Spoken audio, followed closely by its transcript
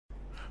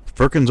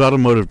Firkins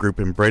Automotive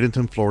Group in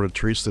Bradenton, Florida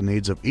treats the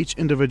needs of each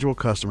individual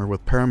customer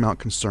with paramount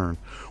concern.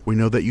 We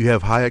know that you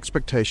have high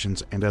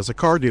expectations, and as a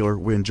car dealer,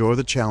 we enjoy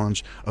the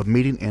challenge of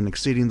meeting and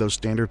exceeding those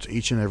standards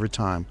each and every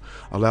time.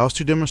 Allow us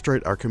to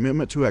demonstrate our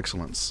commitment to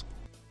excellence.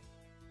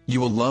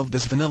 You will love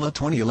this vanilla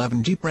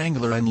 2011 Jeep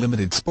Wrangler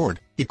Unlimited Sport,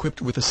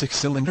 equipped with a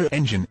 6-cylinder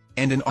engine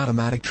and an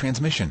automatic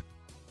transmission.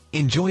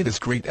 Enjoy this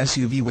great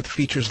SUV with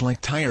features like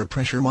tire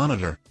pressure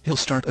monitor, hill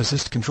start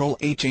assist control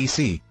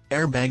HAC,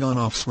 airbag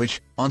on-off switch,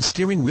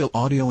 on-steering wheel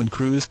audio and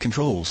cruise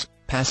controls,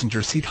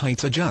 passenger seat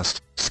heights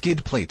adjust,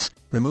 skid plates,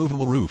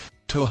 removable roof,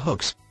 tow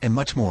hooks, and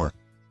much more.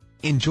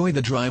 Enjoy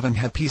the drive and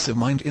have peace of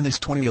mind in this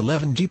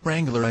 2011 Jeep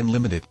Wrangler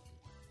Unlimited.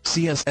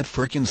 See us at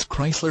Firkins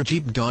Chrysler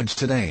Jeep Dodge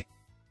today.